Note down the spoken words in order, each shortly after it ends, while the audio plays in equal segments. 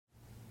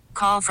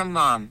Call from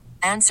mom.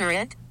 Answer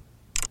it.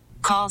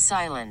 Call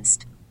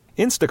silenced.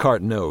 Instacart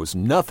knows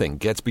nothing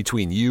gets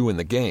between you and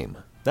the game.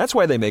 That's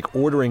why they make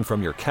ordering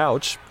from your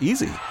couch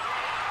easy.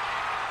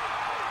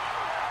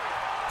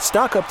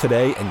 Stock up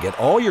today and get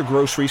all your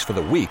groceries for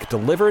the week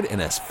delivered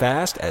in as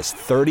fast as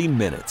 30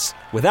 minutes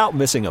without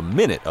missing a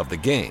minute of the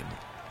game.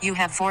 You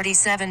have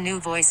 47 new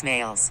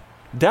voicemails.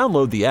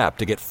 Download the app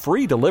to get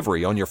free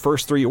delivery on your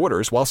first 3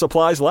 orders while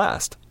supplies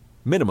last.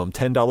 Minimum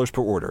 $10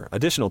 per order.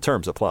 Additional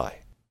terms apply.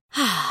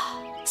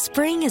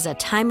 Spring is a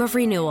time of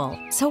renewal,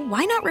 so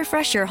why not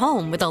refresh your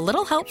home with a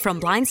little help from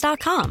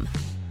Blinds.com?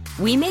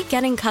 We make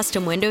getting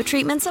custom window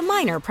treatments a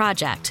minor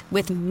project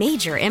with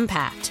major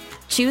impact.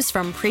 Choose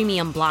from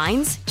premium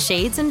blinds,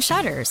 shades, and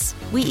shutters.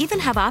 We even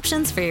have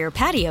options for your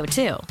patio,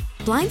 too.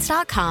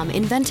 Blinds.com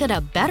invented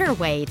a better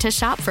way to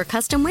shop for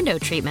custom window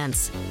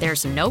treatments.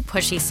 There's no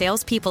pushy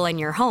salespeople in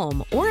your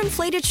home or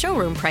inflated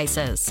showroom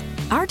prices.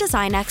 Our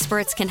design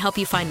experts can help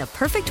you find the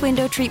perfect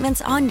window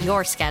treatments on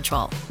your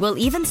schedule. We'll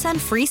even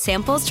send free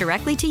samples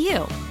directly to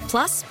you.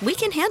 Plus, we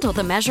can handle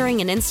the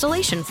measuring and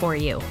installation for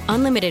you.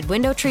 Unlimited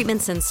window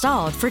treatments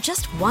installed for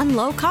just one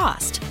low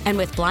cost. And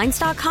with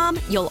Blinds.com,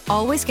 you'll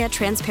always get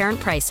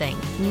transparent pricing.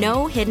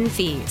 No hidden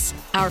fees.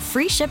 Our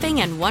free shipping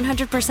and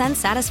 100%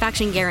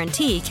 satisfaction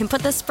guarantee can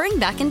put the spring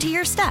back into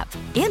your step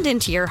and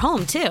into your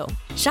home, too.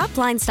 Shop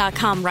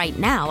Blinds.com right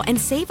now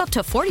and save up to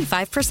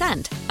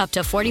 45%. Up to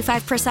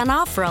 45%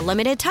 off for a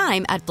limited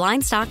time at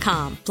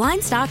Blinds.com.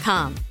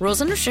 Blinds.com. Rules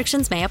and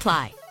restrictions may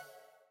apply.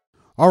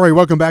 All right,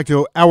 welcome back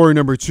to hour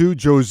number 2.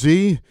 Joe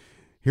Z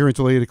here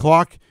until 8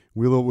 o'clock.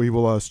 We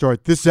will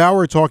start this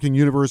hour talking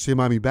University of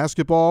Miami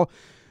basketball.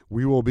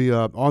 We will be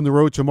on the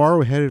road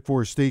tomorrow, headed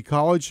for State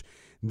College.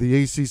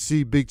 The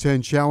ACC Big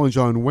Ten Challenge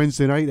on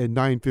Wednesday night at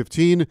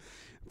 9:15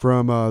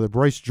 from the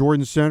Bryce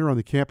Jordan Center on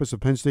the campus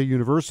of Penn State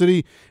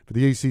University for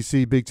the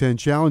ACC Big Ten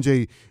Challenge.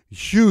 A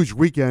huge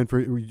weekend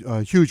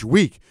huge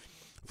week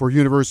for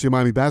University of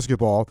Miami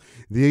basketball.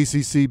 The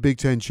ACC Big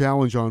Ten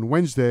Challenge on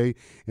Wednesday,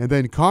 and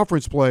then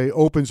conference play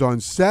opens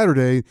on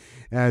Saturday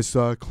as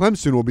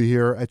Clemson will be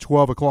here at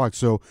 12 o'clock.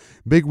 So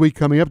big week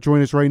coming up.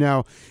 Join us right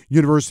now,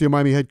 University of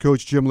Miami head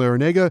coach Jim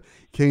Larrañaga.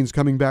 Canes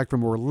coming back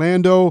from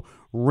Orlando,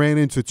 ran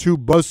into 2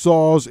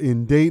 buzzsaws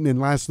in Dayton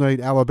and last night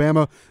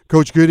Alabama.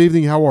 Coach, good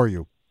evening. How are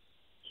you?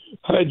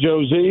 Hi,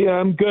 Josie.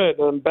 I'm good.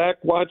 I'm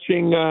back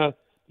watching the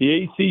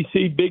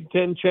ACC Big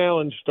Ten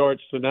Challenge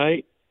starts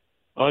tonight.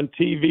 On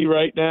TV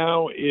right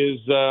now is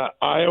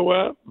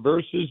Iowa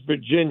versus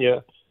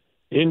Virginia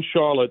in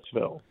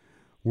Charlottesville.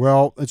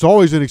 Well, it's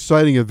always an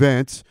exciting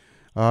event.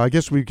 I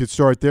guess we could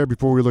start there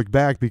before we look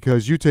back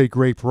because you take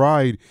great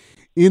pride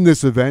in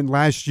this event.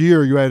 Last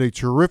year, you had a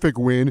terrific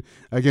win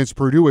against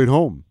Purdue at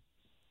home.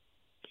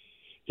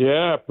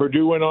 Yeah,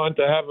 Purdue went on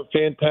to have a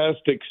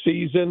fantastic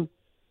season.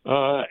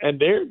 And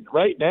they're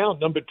right now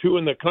number 2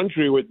 in the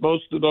country with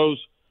most of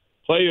those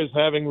players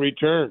having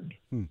returned.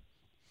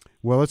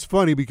 Well, it's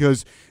funny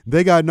because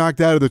they got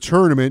knocked out of the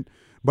tournament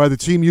by the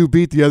team you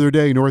beat the other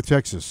day, North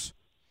Texas.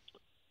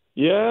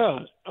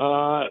 Yeah,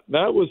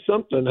 that was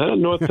something, huh?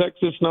 North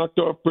Texas knocked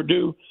off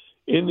Purdue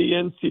in the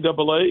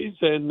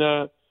NCAAs,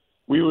 and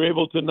we were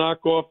able to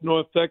knock off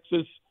North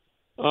Texas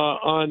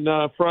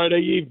on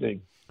Friday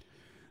evening.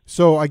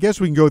 So I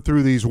guess we can go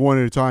through these one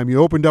at a time. You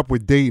opened up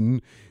with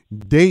Dayton.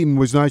 Dayton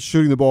was not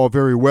shooting the ball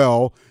very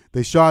well.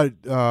 They shot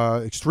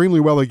extremely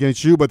well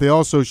against you, but they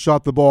also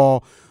shot the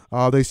ball.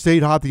 They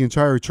stayed hot the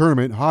entire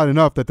tournament, hot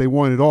enough that they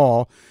won it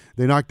all.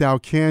 They knocked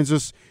out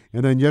Kansas,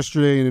 and then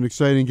yesterday in an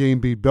exciting game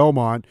beat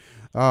Belmont.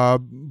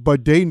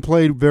 But Dayton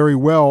played very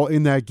well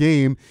in that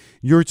game.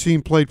 Your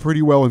team played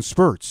pretty well in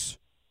spurts.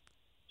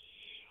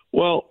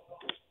 Well,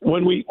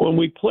 when we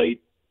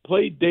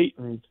played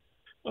Dayton,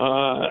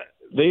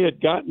 they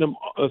had gotten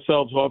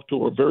themselves off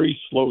to a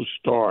very slow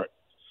start,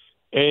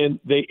 and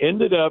they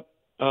ended up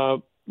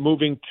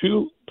moving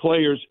 2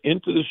 players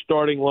into the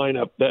starting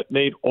lineup that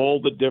made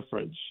all the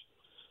difference.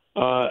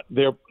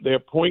 Their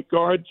point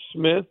guard,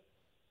 Smith,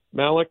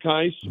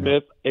 Malachi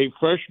Smith, a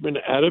freshman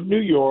out of New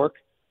York,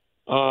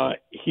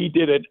 he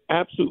did an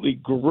absolutely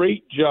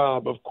great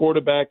job of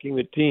quarterbacking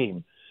the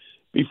team.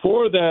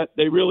 Before that,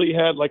 they really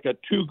had like a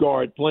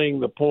 2-guard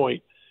playing the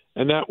point,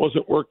 and that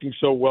wasn't working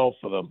so well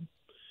for them.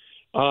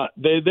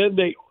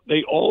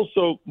 They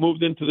also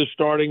moved into the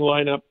starting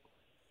lineup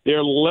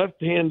their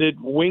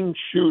left-handed wing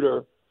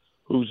shooter,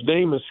 whose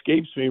name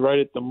escapes me right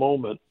at the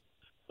moment.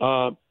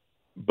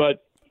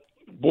 But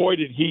boy,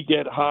 did he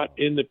get hot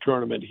in the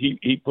tournament.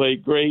 He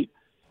played great,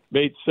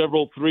 made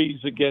several threes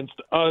against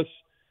us,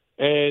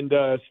 and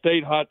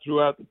stayed hot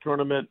throughout the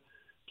tournament,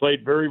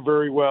 played very,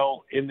 very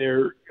well in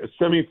their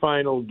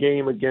semifinal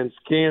game against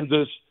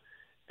Kansas.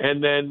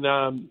 And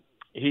then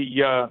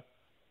he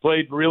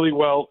played really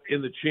well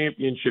in the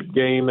championship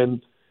game,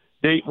 and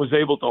Dayton was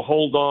able to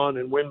hold on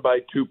and win by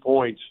 2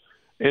 points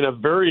in a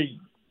very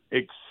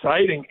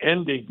exciting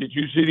ending. Did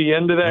you see the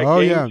end of that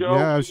game, yeah. Joe?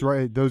 Yeah, that's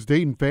right. Those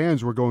Dayton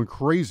fans were going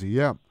crazy.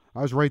 Yeah,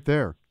 I was right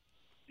there.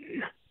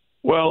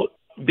 Well,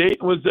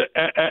 Dayton was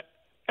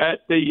at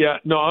the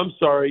no, I'm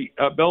sorry.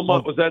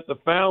 Belmont was at the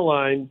foul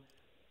line,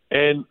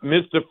 and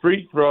missed a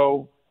free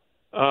throw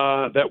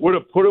that would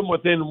have put them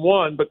within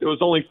one, but there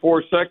was only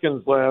 4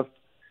 seconds left.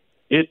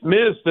 It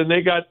missed, and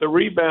they got the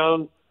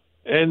rebound,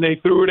 and they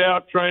threw it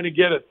out trying to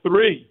get a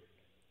three,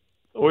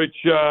 which,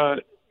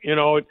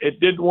 it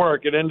didn't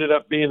work. It ended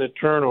up being a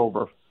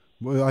turnover.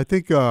 Well, I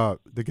think the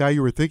guy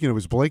you were thinking of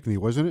was Blakeney,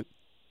 wasn't it?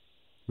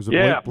 Was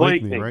it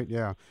Blakeney, right?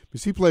 Yeah,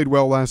 because he played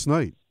well last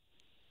night.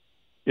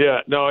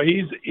 Yeah, no,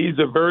 he's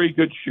a very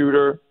good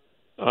shooter.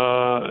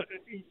 Going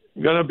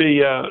to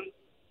be a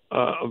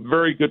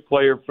very good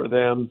player for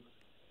them.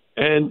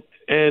 And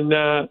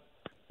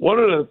one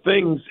of the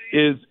things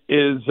is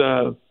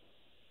Joe,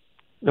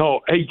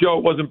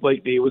 it wasn't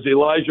Blakeney. It was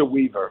Elijah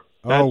Weaver.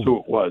 That's who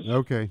it was.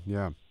 Okay,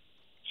 yeah.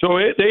 So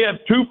they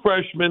have 2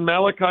 freshmen,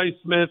 Malachi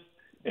Smith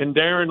and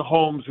Darren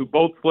Holmes, who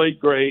both played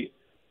great.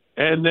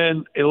 And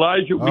then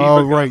Elijah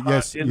Weaver got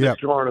hot in the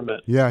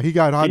tournament. Yeah, he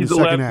got hot in the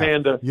second half. He's a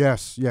left-hander.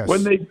 Yes.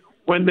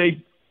 When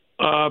they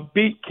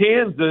beat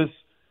Kansas,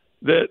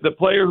 the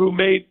player who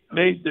made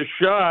the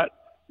shot,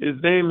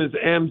 his name is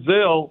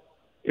Amzil.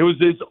 It was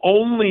his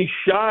only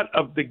shot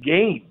of the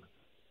game.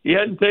 He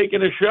hadn't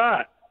taken a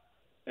shot,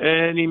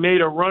 and he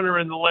made a runner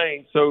in the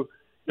lane. So,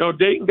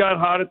 Dayton got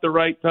hot at the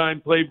right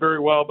time, played very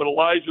well. But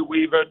Elijah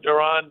Weaver,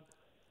 Darren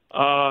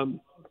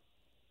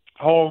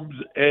Holmes,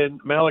 and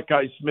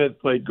Malachi Smith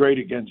played great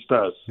against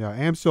us. Yeah,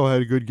 Amstel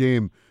had a good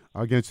game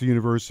against the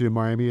University of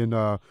Miami,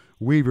 and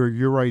Weaver,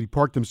 you're right, he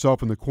parked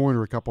himself in the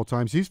corner a couple of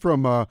times. He's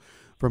from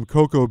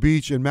Cocoa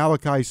Beach, and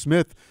Malachi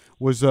Smith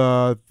was,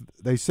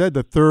 they said,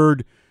 the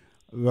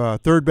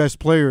third best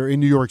player in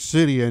New York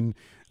City, and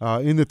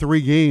in the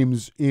 3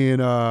 games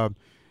in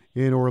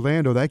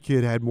Orlando, that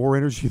kid had more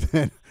energy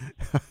than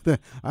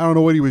I don't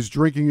know what he was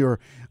drinking or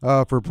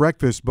for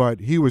breakfast,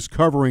 but he was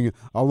covering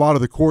a lot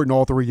of the court in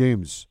all 3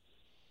 games.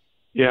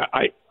 Yeah,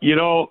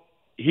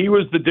 he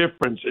was the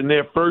difference in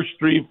their first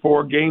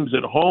 3-4 games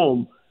at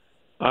home.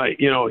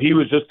 He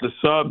was just a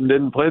sub and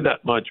didn't play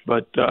that much,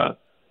 but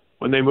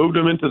when they moved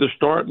him into the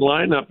starting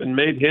lineup and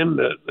made him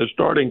the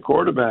starting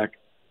quarterback,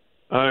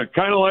 kind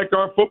of like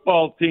our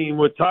football team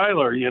with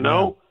Tyler,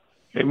 Yeah.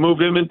 They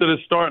moved him into the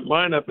starting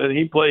lineup, and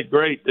he played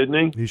great,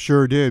 didn't he? He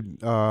sure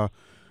did.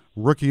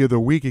 Rookie of the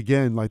week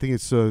again. I think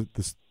it's the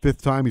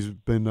 5th time he's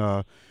been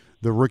the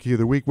Rookie of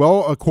the week.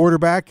 Well, a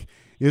quarterback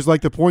is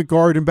like the point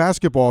guard in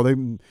basketball.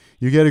 You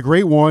get a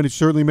great one, it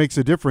certainly makes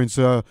a difference.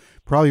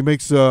 Probably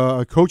makes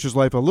a coach's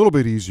life a little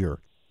bit easier.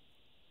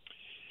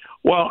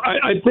 Well,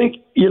 I think,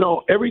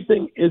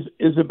 everything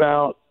is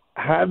about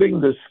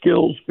having the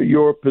skills for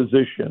your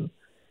position.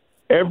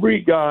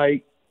 Every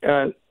guy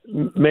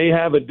may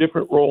have a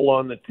different role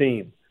on the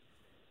team,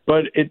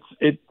 but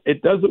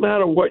it doesn't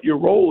matter what your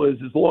role is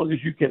as long as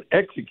you can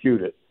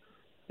execute it.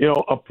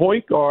 A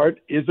point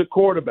guard is a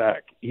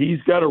quarterback. He's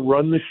got to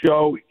run the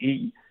show.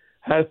 He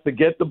has to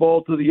get the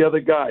ball to the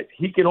other guys.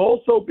 He can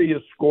also be a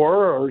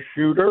scorer or a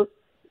shooter,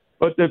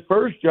 but the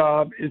first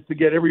job is to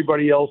get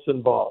everybody else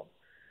involved.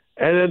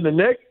 And then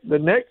the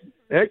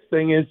next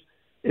thing is,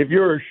 if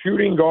you're a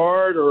shooting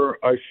guard or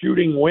a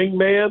shooting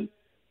wingman,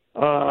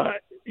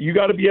 you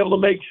got to be able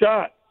to make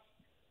shots.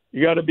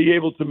 You got to be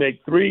able to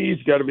make threes.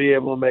 You got to be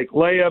able to make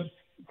layups,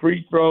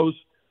 free throws.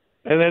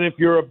 And then if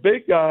you're a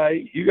big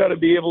guy, you got to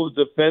be able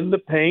to defend the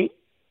paint.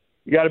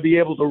 You got to be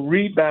able to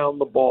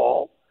rebound the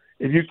ball.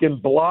 If you can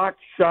block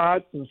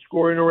shots and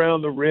scoring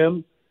around the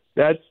rim,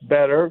 that's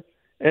better.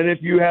 And if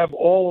you have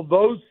all of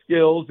those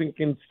skills and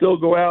can still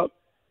go out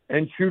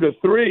and shoot a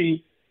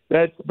three,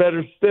 that's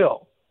better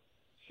still.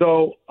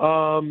 So,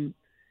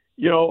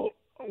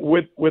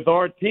 with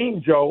our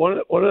team, Joe,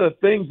 one of the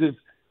things is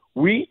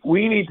we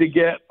need to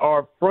get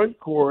our front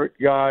court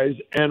guys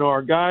and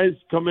our guys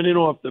coming in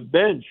off the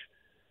bench.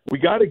 We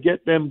got to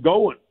get them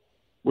going.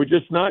 We're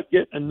just not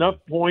getting enough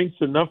points,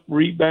 enough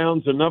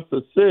rebounds, enough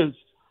assists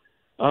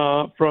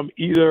from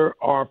either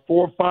our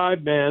 4 or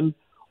 5 men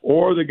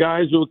or the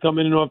guys who are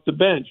coming in off the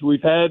bench.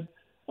 We've had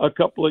a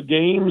couple of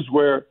games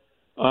where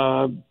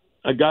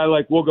a guy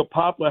like Wooga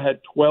Poplar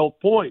had 12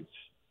 points.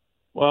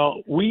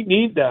 Well, we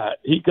need that.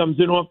 He comes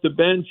in off the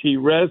bench. He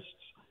rests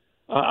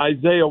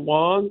Isaiah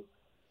Wong.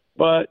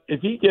 But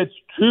if he gets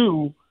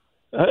 2,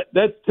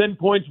 that's 10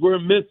 points we're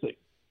missing.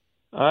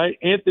 All right?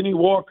 Anthony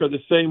Walker,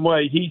 the same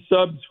way. He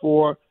subs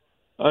for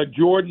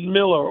Jordan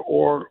Miller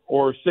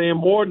or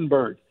Sam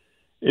Wardenberg.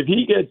 If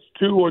he gets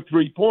 2 or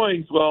 3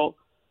 points, well,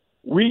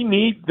 we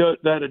need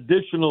that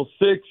additional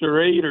 6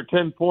 or 8 or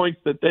 10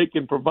 points that they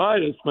can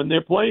provide us when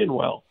they're playing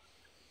well.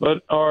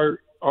 But our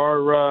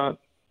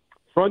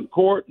front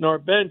court and our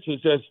bench has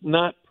just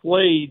not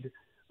played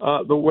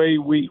the way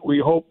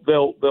we hope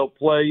they'll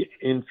play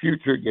in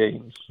future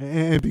games.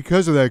 And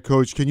because of that,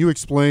 Coach, can you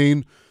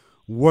explain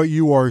what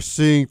you are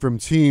seeing from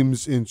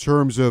teams in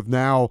terms of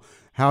now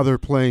how they're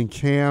playing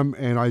Cam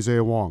and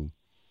Isaiah Wong?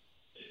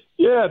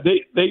 Yeah,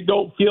 they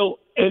don't feel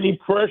any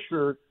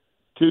pressure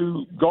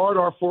to guard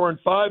our 4 and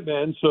 5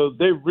 men, so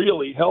they're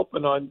really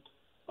helping on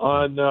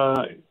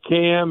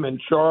Cam and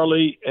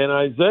Charlie and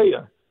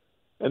Isaiah.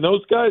 And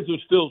those guys are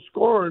still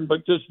scoring,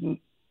 but just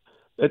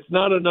it's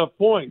not enough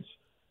points.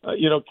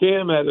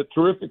 Cam had a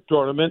terrific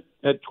tournament,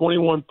 had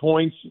 21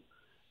 points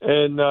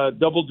and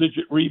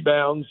double-digit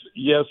rebounds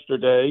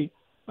yesterday.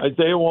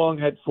 Isaiah Wong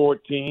had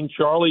 14.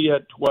 Charlie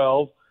had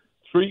 12.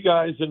 3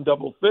 guys in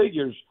double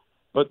figures.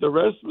 But the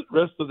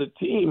rest of the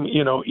team,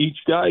 each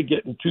guy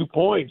getting 2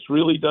 points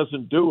really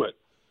doesn't do it.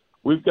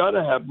 We've got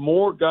to have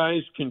more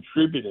guys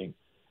contributing.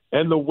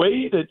 And the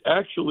way to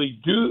actually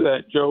do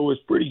that, Joe, is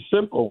pretty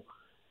simple.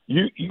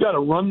 You got to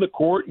run the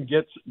court and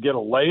get a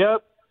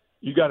layup.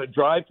 You got to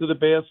drive to the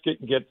basket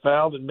and get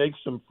fouled and make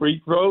some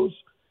free throws.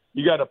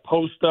 You got to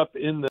post up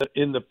in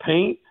the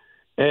paint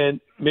and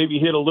maybe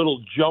hit a little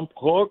jump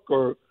hook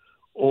or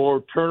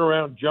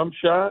turnaround jump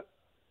shot.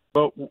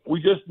 But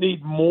we just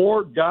need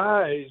more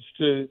guys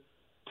to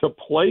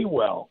play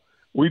well.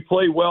 We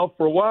played well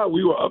for a while.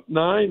 We were up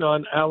 9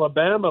 on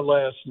Alabama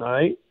last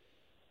night.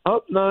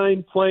 Up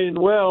 9 playing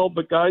well,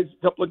 but a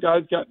couple of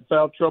guys got in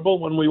foul trouble.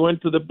 When we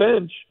went to the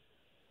bench,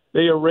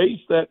 they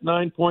erased that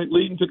 9-point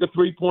lead and took a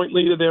 3-point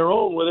lead of their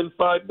own within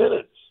 5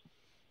 minutes.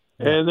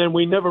 And then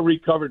we never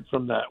recovered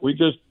from that. We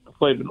just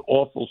played an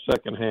awful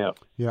second half.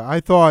 Yeah, I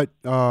thought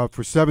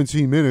for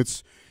 17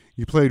 minutes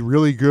you played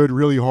really good,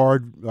 really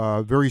hard,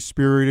 very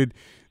spirited.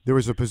 There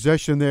was a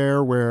possession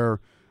there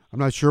where I'm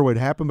not sure what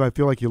happened, but I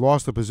feel like you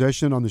lost the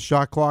possession on the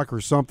shot clock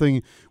or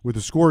something with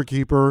the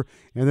scorekeeper.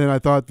 And then I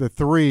thought the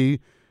 3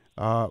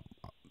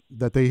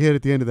 that they hit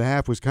at the end of the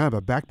half was kind of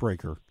a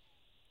backbreaker.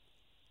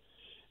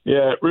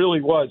 Yeah, it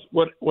really was.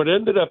 What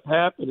ended up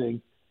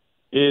happening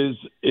is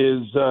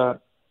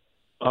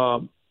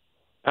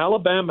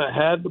Alabama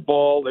had the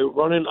ball. They were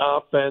running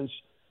offense.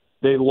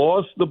 They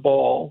lost the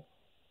ball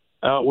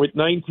with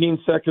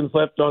 19 seconds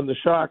left on the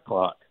shot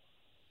clock.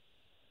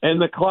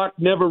 And the clock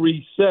never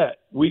reset.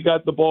 We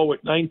got the ball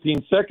with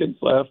 19 seconds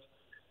left,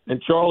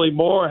 and Charlie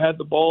Moore had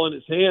the ball in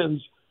his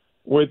hands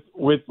with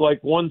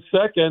like 1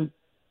 second,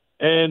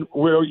 and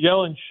we were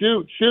yelling,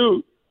 shoot,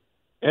 shoot.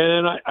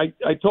 And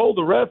I told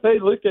the ref, hey,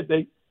 look,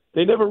 they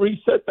never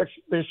reset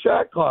their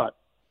shot clock.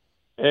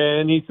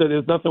 And he said,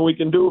 there's nothing we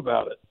can do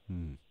about it.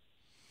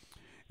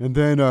 And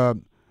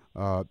then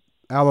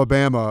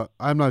Alabama,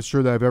 I'm not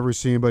sure that I've ever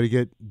seen anybody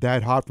get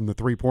that hot from the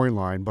three-point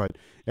line, but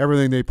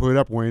everything they put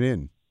up went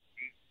in.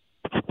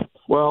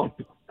 Well,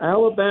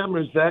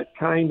 Alabama is that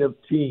kind of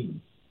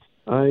team.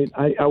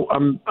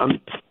 I'm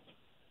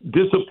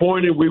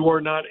disappointed we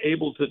were not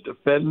able to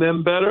defend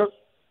them better,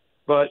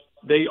 but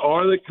they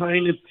are the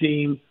kind of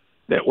team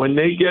that when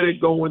they get it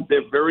going,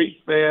 they're very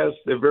fast,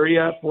 they're very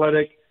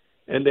athletic,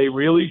 and they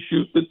really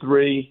shoot the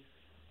three.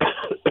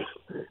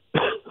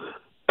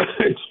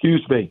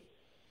 Excuse me.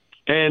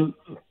 And,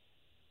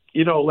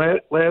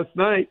 last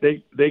night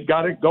they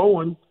got it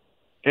going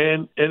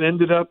and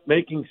ended up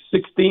making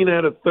 16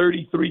 out of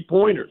 33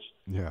 pointers,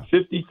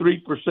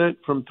 53%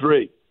 from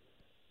three.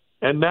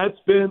 And that's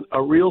been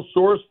a real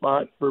sore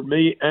spot for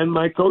me and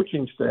my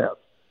coaching staff.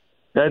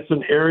 That's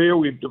an area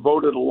we've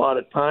devoted a lot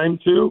of time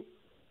to,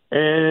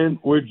 and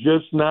we're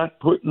just not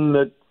putting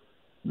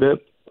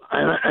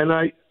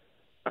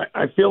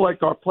I feel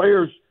like our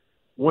players,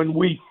 when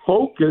we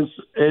focus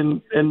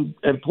and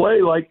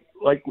play like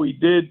we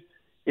did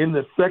in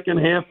the second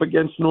half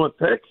against North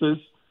Texas,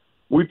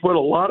 we put a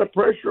lot of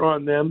pressure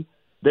on them.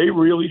 They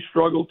really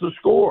struggled to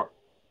score.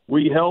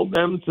 We held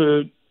them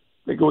to,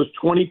 I think it was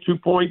 22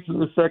 points in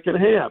the second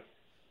half.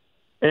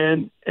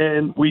 And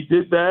we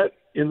did that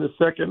in the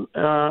second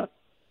half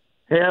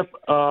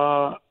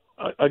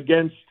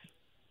against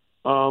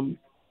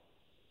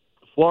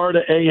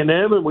Florida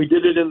A&M, and we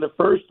did it in the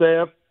first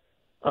half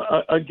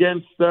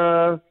against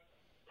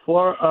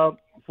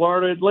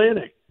Florida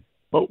Atlantic.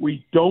 But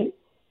we don't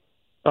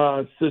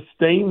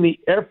sustain the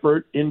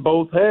effort in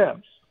both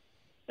halves.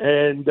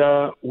 And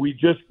we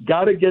just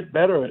got to get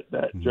better at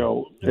that,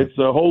 Joe. It's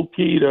the whole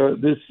key to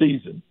this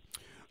season.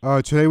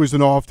 Today was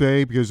an off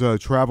day because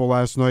travel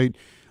last night.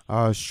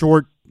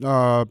 Short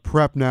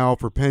prep now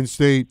for Penn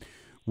State.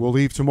 We'll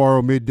leave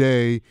tomorrow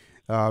midday.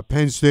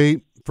 Penn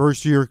State,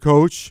 first-year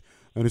coach,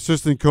 an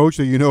assistant coach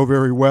that you know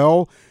very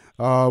well.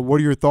 What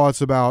are your thoughts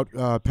about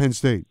Penn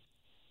State?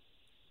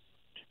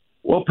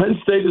 Well, Penn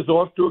State is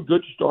off to a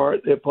good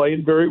start. They're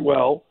playing very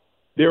well.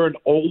 They're an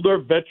older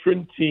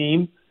veteran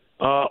team,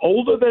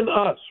 older than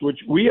us,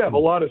 which we have a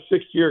lot of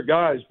six-year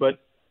guys. But,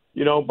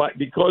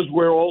 because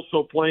we're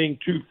also playing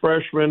 2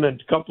 freshmen and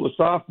a couple of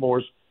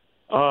sophomores,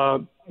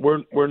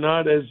 we're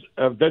not as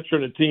a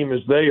veteran a team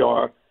as they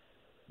are.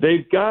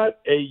 They've got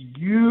a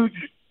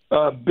huge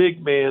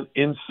big man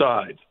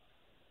inside,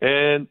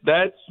 and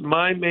that's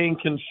my main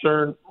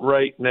concern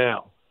right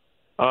now.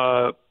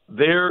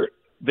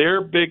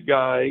 Their big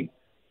guy,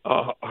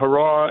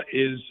 Hara,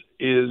 is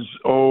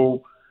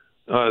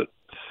 6'10",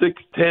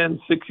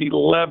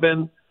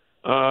 6'11",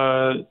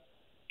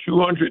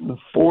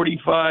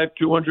 245,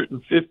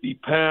 250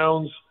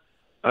 pounds.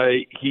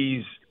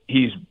 He's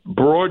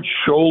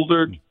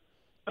broad-shouldered,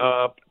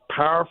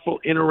 powerful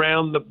in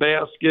around the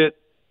basket,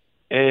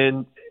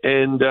 and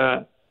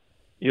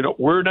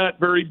we're not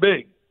very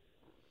big.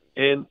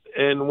 And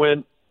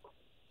when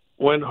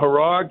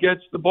Hara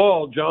gets the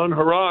ball, John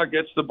Hara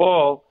gets the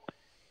ball,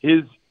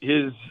 his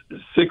his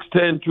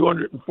 6'10",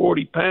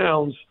 240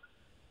 pounds,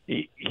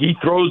 he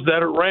throws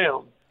that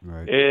around.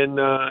 Right. And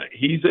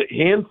he's a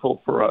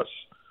handful for us.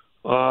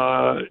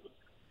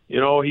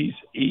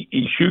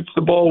 He shoots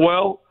the ball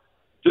well.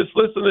 Just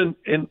listen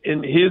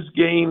in his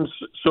games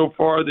so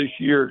far this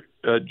year,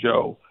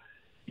 Joe.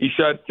 He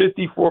shot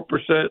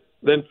 54%,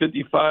 then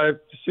 55,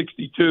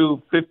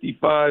 62,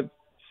 55,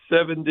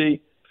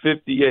 70,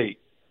 58.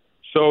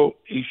 So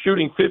he's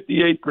shooting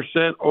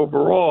 58%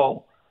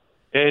 overall,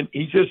 and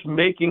he's just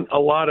making a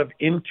lot of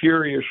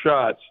interior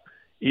shots,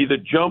 either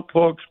jump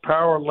hooks,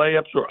 power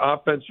layups, or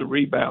offensive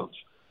rebounds.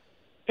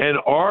 And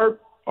our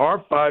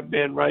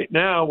five-man right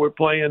now, we're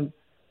playing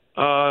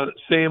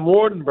Sam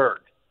Wardenberg.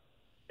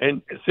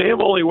 And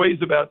Sam only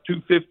weighs about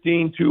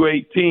 215,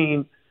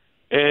 218,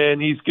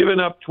 and he's given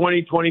up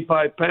 20,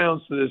 25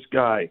 pounds to this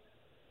guy.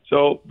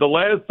 So the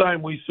last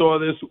time we saw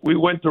this, we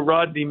went to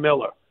Rodney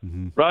Miller.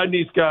 Mm-hmm.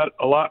 Rodney's got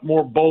a lot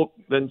more bulk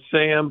than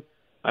Sam.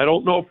 I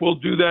don't know if we'll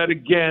do that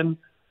again,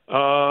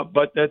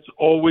 but that's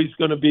always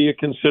going to be a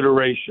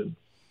consideration.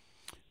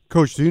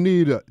 Coach, do you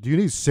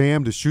need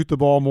Sam to shoot the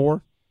ball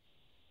more?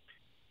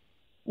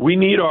 We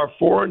need our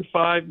 4 and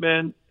 5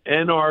 men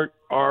and our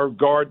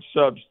guard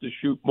subs to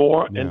shoot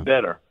more and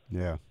better.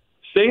 Yeah.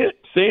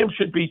 Sam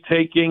should be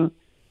taking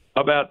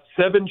about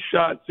 7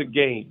 shots a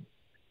game,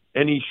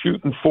 and he's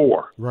shooting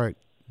 4. Right.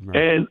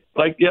 And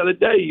like the other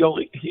day, he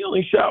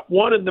only shot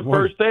 1 in the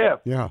first half.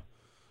 Yeah.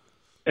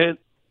 And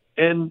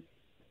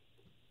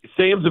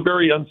Sam's a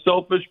very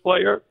unselfish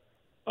player,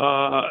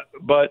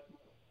 but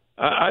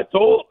I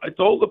told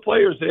the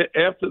players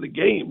after the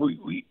game,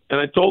 and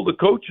I told the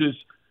coaches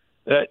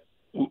that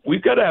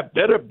we've got to have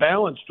better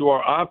balance to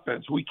our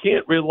offense. We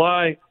can't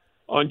rely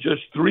on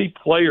just 3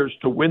 players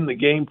to win the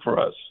game for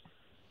us.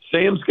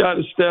 Sam's got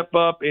to step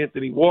up.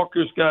 Anthony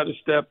Walker's got to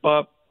step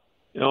up.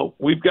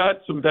 We've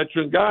got some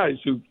veteran guys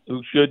who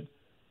should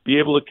be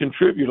able to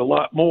contribute a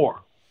lot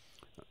more.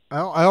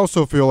 I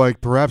also feel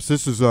like perhaps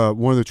this is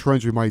one of the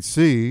trends we might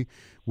see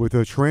with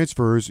the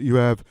transfers. You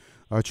have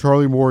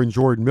Charlie Moore and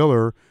Jordan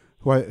Miller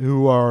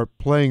who are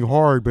playing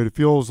hard, but it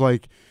feels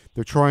like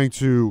they're trying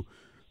to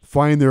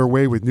find their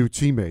way with new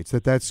teammates.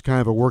 That's kind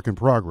of a work in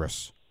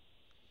progress.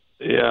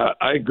 Yeah,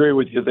 I agree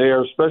with you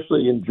there,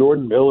 especially in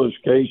Jordan Miller's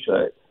case.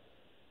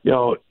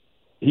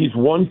 He's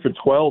 1 for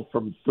 12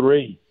 from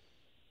 3,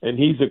 and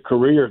he's a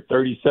career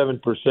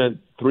 37%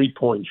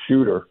 three-point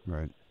shooter.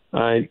 Right.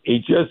 He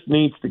just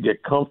needs to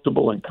get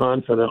comfortable and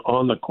confident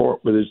on the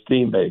court with his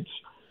teammates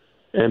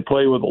and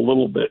play with a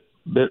little bit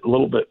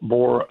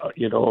more,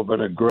 of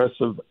an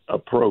aggressive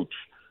approach.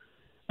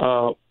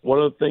 One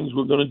of the things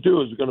we're going to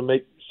do is we're going to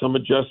make some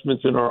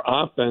adjustments in our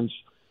offense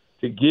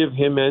to give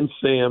him and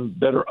Sam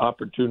better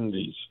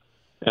opportunities.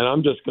 And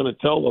I'm just going to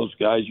tell those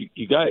guys,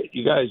 you guys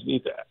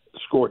need to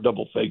score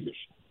double figures,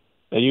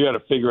 and you got to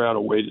figure out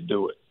a way to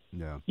do it.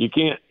 Yeah. You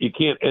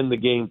can't end the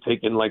game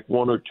taking like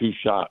 1 or 2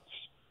 shots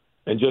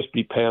and just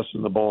be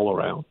passing the ball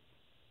around.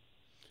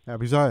 Yeah,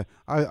 because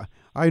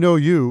I know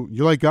you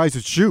like guys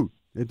that shoot.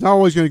 It's not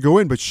always going to go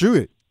in, but shoot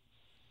it.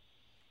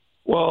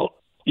 Well,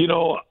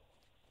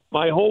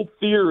 my whole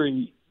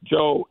theory,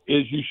 Joe,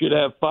 is you should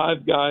have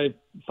 5 guys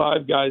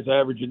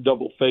averaging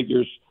double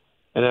figures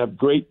and have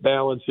great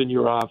balance in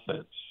your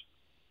offense.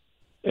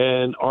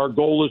 And our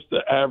goal is to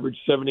average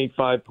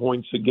 75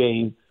 points a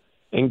game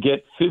and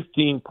get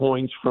 15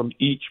 points from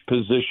each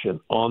position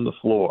on the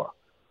floor,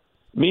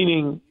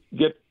 meaning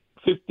get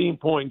 15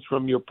 points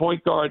from your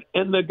point guard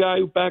and the guy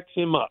who backs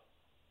him up.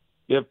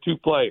 You have 2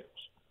 players.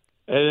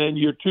 And then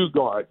your 2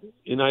 guard.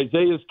 In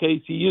Isaiah's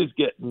case, he is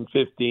getting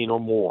 15 or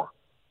more.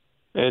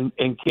 And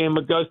Cam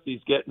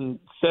Auguste's getting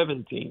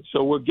 17.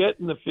 So we're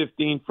getting the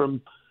 15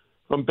 from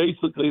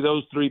basically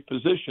those 3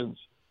 positions.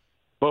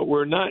 But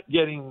we're not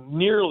getting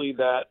nearly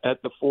that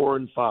at the 4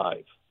 and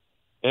 5.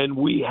 And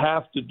we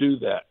have to do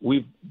that.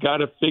 We've got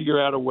to figure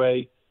out a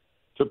way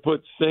to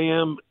put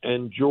Sam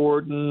and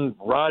Jordan,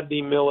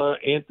 Rodney Miller,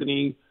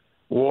 Anthony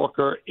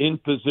Walker in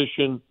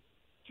position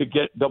to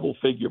get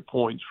double-figure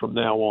points from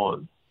now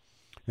on.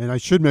 And I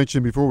should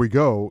mention before we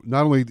go,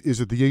 not only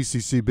is it the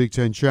ACC Big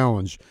Ten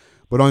Challenge,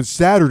 but on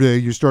Saturday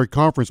you start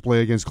conference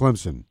play against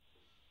Clemson.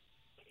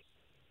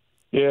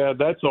 Yeah,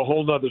 that's a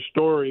whole other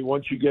story.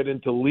 Once you get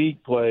into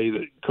league play,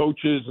 the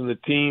coaches and the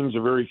teams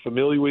are very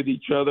familiar with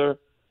each other.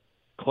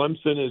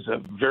 Clemson is a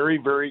very,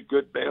 very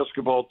good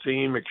basketball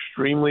team,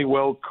 extremely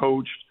well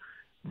coached,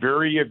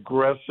 very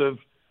aggressive.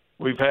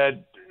 We've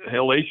had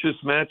hellacious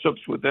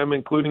matchups with them,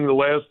 including the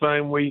last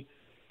time we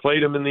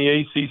played them in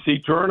the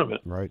ACC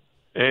tournament. Right.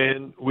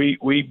 And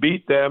we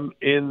beat them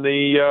in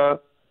the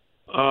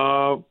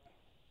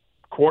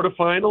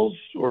quarterfinals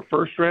or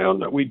first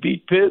round. We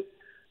beat Pitt.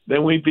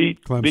 Then we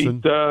beat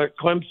Clemson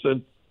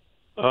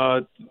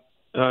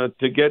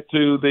to get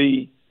to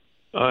the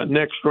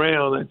next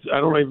round. I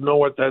don't even know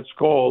what that's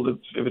called if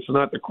it's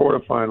not the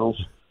quarterfinals.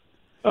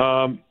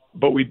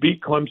 But we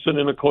beat Clemson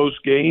in a close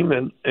game,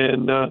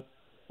 and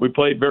we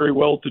played very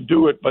well to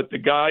do it. But the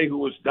guy who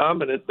was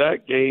dominant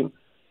that game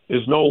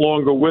is no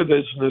longer with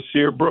us,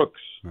 Nasir Brooks.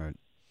 Right.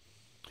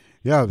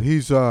 Yeah,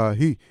 he's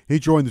he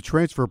joined the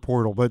transfer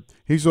portal, but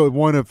he's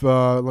one of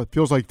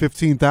feels like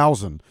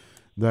 15,000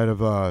 that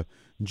have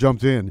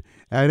jumped in.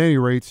 At any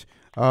rate,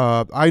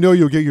 I know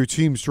you'll get your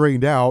team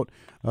straightened out.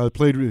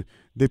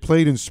 They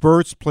played in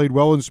spurts, played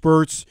well in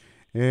spurts,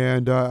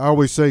 and I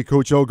always say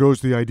Coach L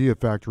goes to the Idea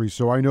Factory,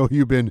 so I know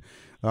you've been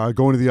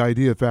going to the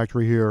Idea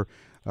Factory here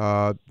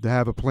to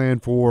have a plan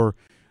for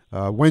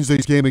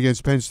Wednesday's game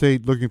against Penn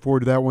State. Looking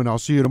forward to that one. I'll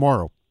see you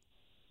tomorrow.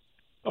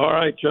 All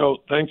right, Joe.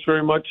 Thanks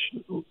very much.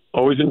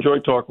 Always enjoy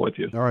talking with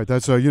you. All right,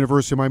 that's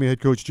University of Miami head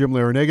coach Jim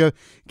Larrañaga.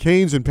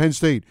 Canes and Penn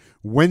State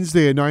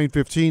Wednesday at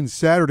 9:15,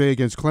 Saturday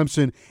against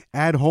Clemson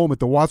at home at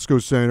the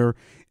Watsco Center.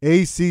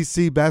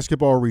 ACC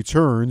basketball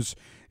returns,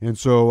 and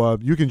so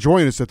you can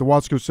join us at the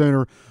Watsco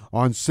Center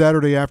on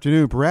Saturday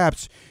afternoon.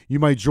 Perhaps you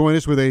might join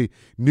us with a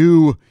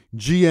new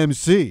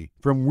GMC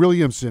from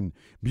Williamson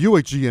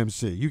Buick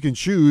GMC. You can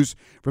choose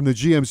from the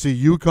GMC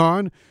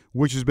Yukon,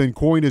 which has been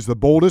coined as the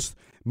boldest,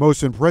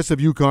 most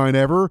impressive Yukon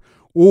ever,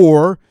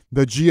 or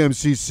the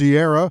GMC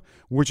Sierra,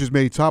 which has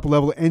made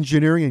top-level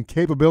engineering and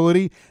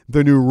capability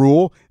the new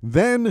rule.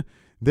 Then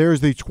there's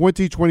the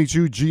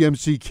 2022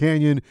 GMC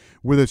Canyon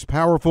with its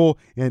powerful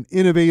and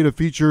innovative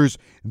features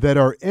that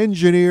are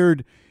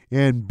engineered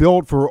and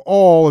built for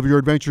all of your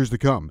adventures to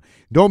come.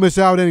 Don't miss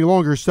out any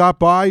longer. Stop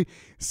by,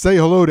 say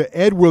hello to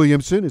Ed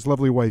Williamson, his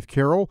lovely wife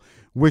Carol.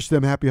 Wish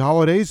them happy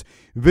holidays.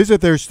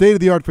 Visit their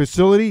state-of-the-art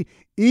facility,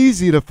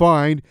 easy to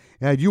find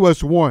at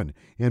US 1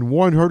 and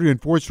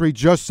 104th Street,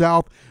 just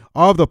south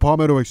of the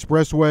Palmetto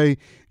Expressway.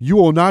 You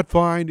will not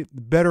find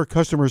better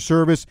customer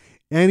service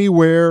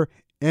anywhere,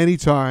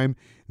 anytime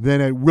than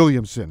at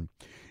Williamson.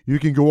 You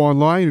can go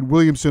online at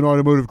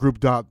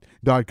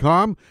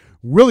WilliamsonAutomotiveGroup.com.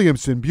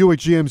 Williamson Buick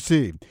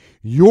GMC,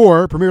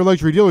 your premier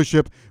luxury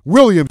dealership.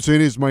 Williamson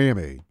is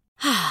Miami.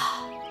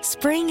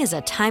 Spring is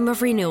a time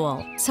of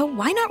renewal, so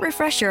why not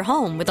refresh your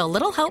home with a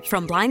little help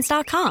from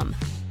Blinds.com?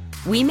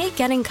 We make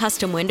getting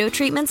custom window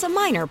treatments a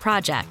minor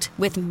project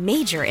with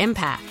major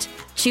impact.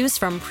 Choose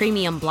from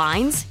premium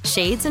blinds,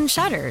 shades, and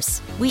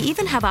shutters. We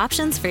even have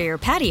options for your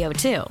patio,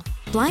 too.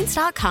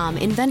 Blinds.com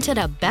invented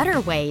a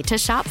better way to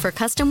shop for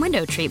custom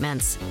window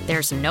treatments.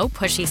 There's no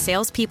pushy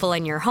salespeople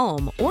in your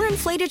home or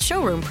inflated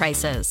showroom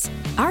prices.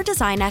 Our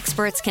design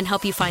experts can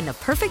help you find the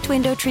perfect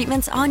window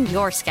treatments on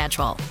your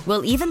schedule.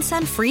 We'll even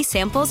send free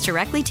samples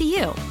directly to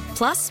you.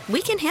 Plus,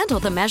 we can handle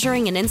the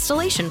measuring and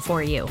installation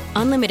for you.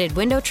 Unlimited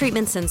window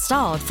treatments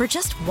installed for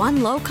just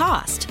one low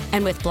cost.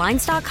 And with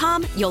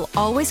Blinds.com, you'll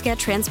always get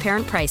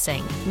transparent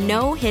pricing.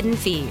 No hidden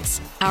fees.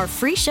 Our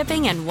free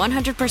shipping and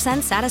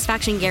 100%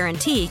 satisfaction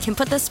guarantee can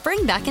put the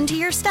spring back into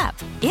your step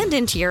and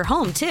into your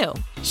home, too.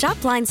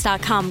 Shop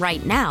Blinds.com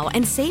right now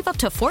and save up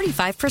to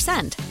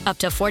 45%. Up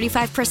to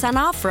 45%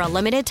 off for a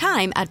limited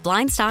time at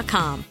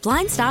Blinds.com.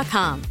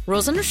 Blinds.com.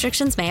 Rules and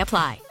restrictions may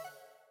apply.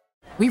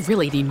 We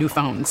really need new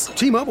phones.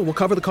 T-Mobile will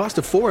cover the cost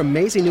of 4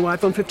 amazing new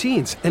iPhone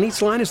 15s, and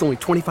each line is only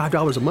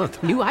 $25 a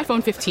month. New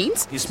iPhone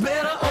 15s? It's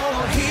better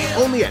over here.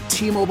 Only at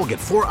T-Mobile, get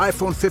 4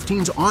 iPhone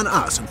 15s on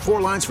us and 4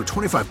 lines for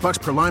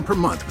 $25 per line per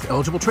month with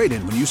eligible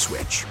trade-in when you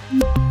switch.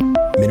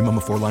 Minimum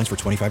of 4 lines for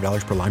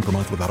 $25 per line per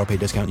month with autopay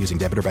discount using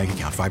debit or bank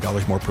account.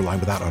 $5 more per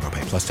line without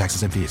autopay, plus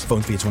taxes and fees.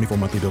 Phone fee at 24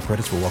 monthly bill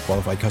credits for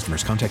well-qualified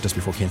customers. Contact us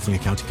before canceling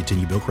account to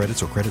continue bill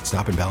credits or credit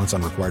stop and balance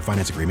on required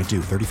finance agreement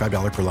due.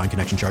 $35 per line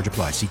connection charge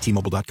applies. See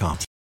T-Mobile.com.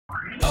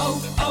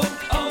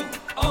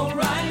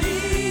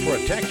 O'Reilly.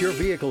 Protect your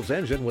vehicle's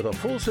engine with a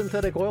full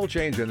synthetic oil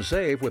change and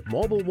save with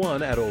Mobil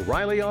 1 at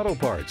O'Reilly Auto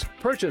Parts.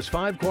 Purchase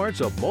 5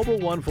 quarts of Mobil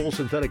 1 full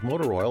synthetic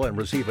motor oil and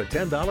receive a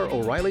 $10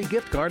 O'Reilly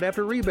gift card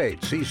after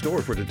rebate. See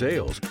store for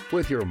details.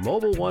 With your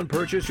Mobil 1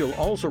 purchase, you'll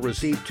also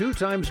receive 2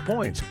 times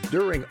points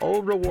during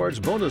O Rewards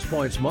Bonus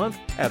Points Month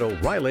at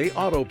O'Reilly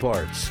Auto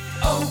Parts.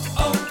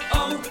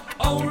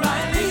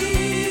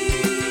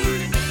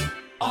 O'Reilly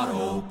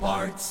Auto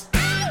Parts.